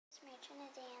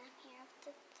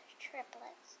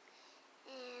triplets.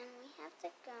 And we have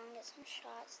to go and get some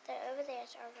shots. They're over there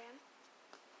is our room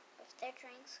with their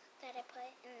drinks that I put.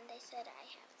 And they said I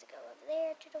have to go over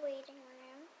there to the waiting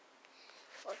room.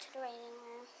 Go to the waiting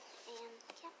room. And,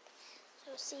 yep.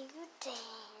 So, see you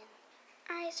then.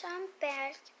 Alright, so I'm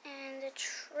back. And the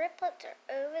triplets are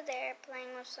over there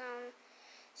playing with some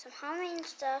Halloween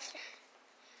stuff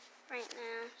right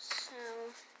now. So,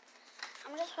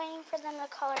 I'm just waiting for them to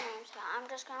call their names. So, I'm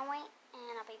just going to wait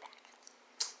and I'll be back.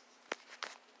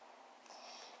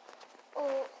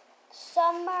 Oh,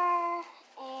 Summer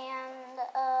and,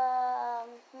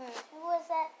 who was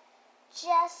that?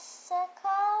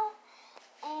 Jessica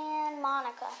and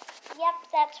Monica. Yep,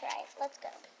 that's right. Let's go.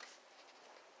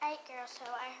 Alright, girls, so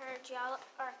I heard y'all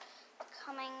are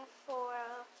coming for,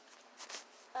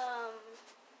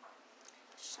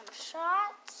 some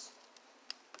shots.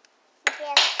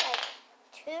 Yes, like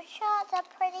 2 shots, I'm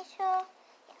pretty sure.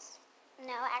 Yes.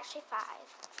 No, actually 5.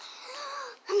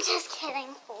 I'm just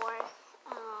kidding, 4.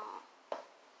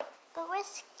 But we're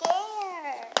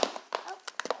scared. Oh,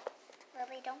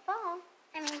 Lily, don't fall.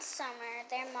 I mean, Summer.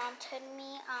 Their mom told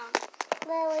me,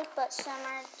 Lily, but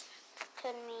Summer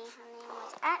told me her name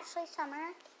was actually Summer.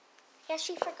 I guess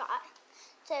she forgot.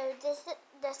 So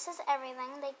this is everything.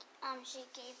 She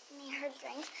gave me her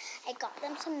drinks. I got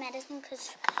them some medicine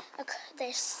because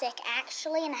they're sick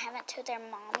actually, and I haven't told their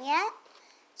mom yet.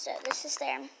 So this is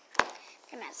their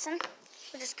medicine.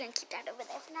 We're just gonna keep that over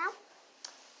there for now.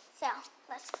 So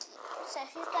let's keep. So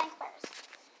who's going first?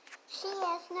 She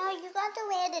is. No, you got to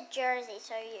wear the jersey,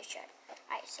 so you should.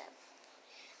 Alright, so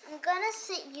I'm gonna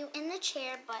sit you in the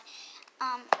chair, but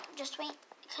just wait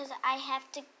because I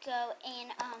have to go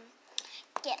and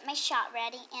get my shot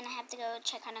ready, and I have to go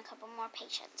check on a couple more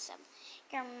patients. So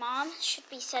your mom should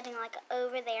be sitting like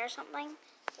over there or something.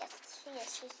 Yes, she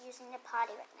is. She's using the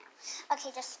potty right now.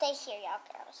 Okay, just stay here, y'all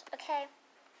girls. Okay.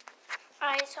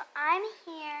 Alright, so I'm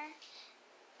here,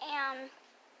 and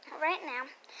right now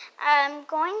I'm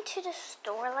going to the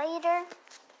store later,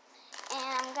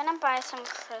 and I'm gonna buy some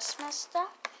Christmas stuff.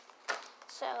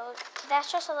 So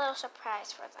that's just a little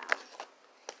surprise for them.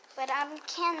 But I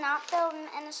cannot film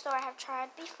in the store. I have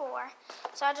tried before.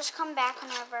 So I'll just come back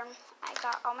whenever I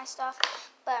got all my stuff.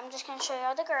 But I'm just going to show you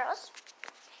all the girls.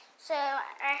 So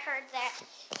I heard that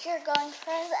you're going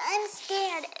first. I'm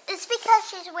scared. It's because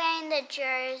she's wearing the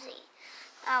jersey.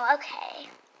 Oh, okay.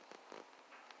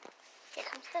 Here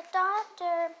comes the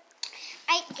doctor.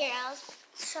 Alright, girls.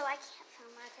 So I can't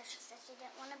film her because she said she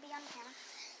didn't want to be on camera.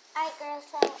 Alright, girls.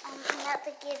 So I'm about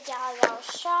to give y'all a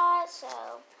shot.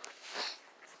 So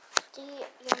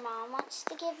your mom wants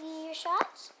to give you your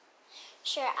shots?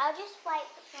 Sure, I'll just wipe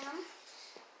them.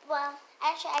 Well,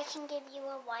 actually, I can give you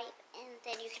a wipe, and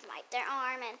then you can wipe their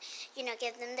arm and,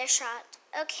 give them their shot.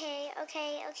 Okay.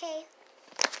 Okay, so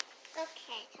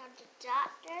the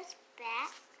doctor's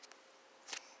back,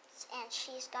 and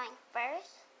she's going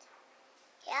first.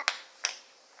 Yep.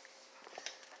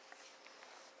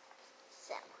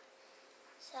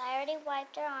 So I already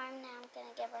wiped her arm. Now I'm going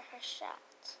to give her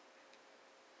shot.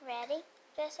 Ready?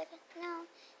 Just a second. No.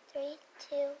 3,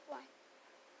 2, 1.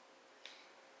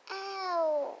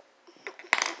 Ow!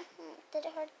 Did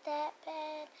it hurt that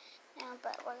bad? No,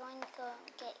 but we're going to go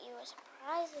and get you a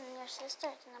surprise and your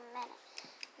sisters in a minute.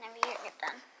 Whenever you're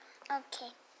done.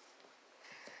 Okay.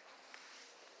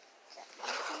 So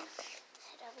you can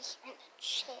sit over here in the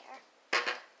chair.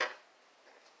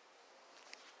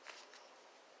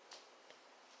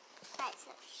 Alright,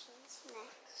 so she's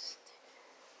next.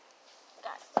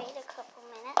 Gotta wait a couple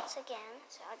minutes again,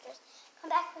 so I'll just come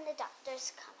back when the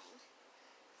doctor's coming.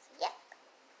 So, yep.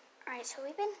 Alright, so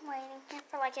we've been waiting here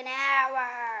for like an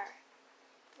hour,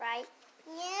 right?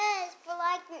 Yes, for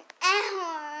like an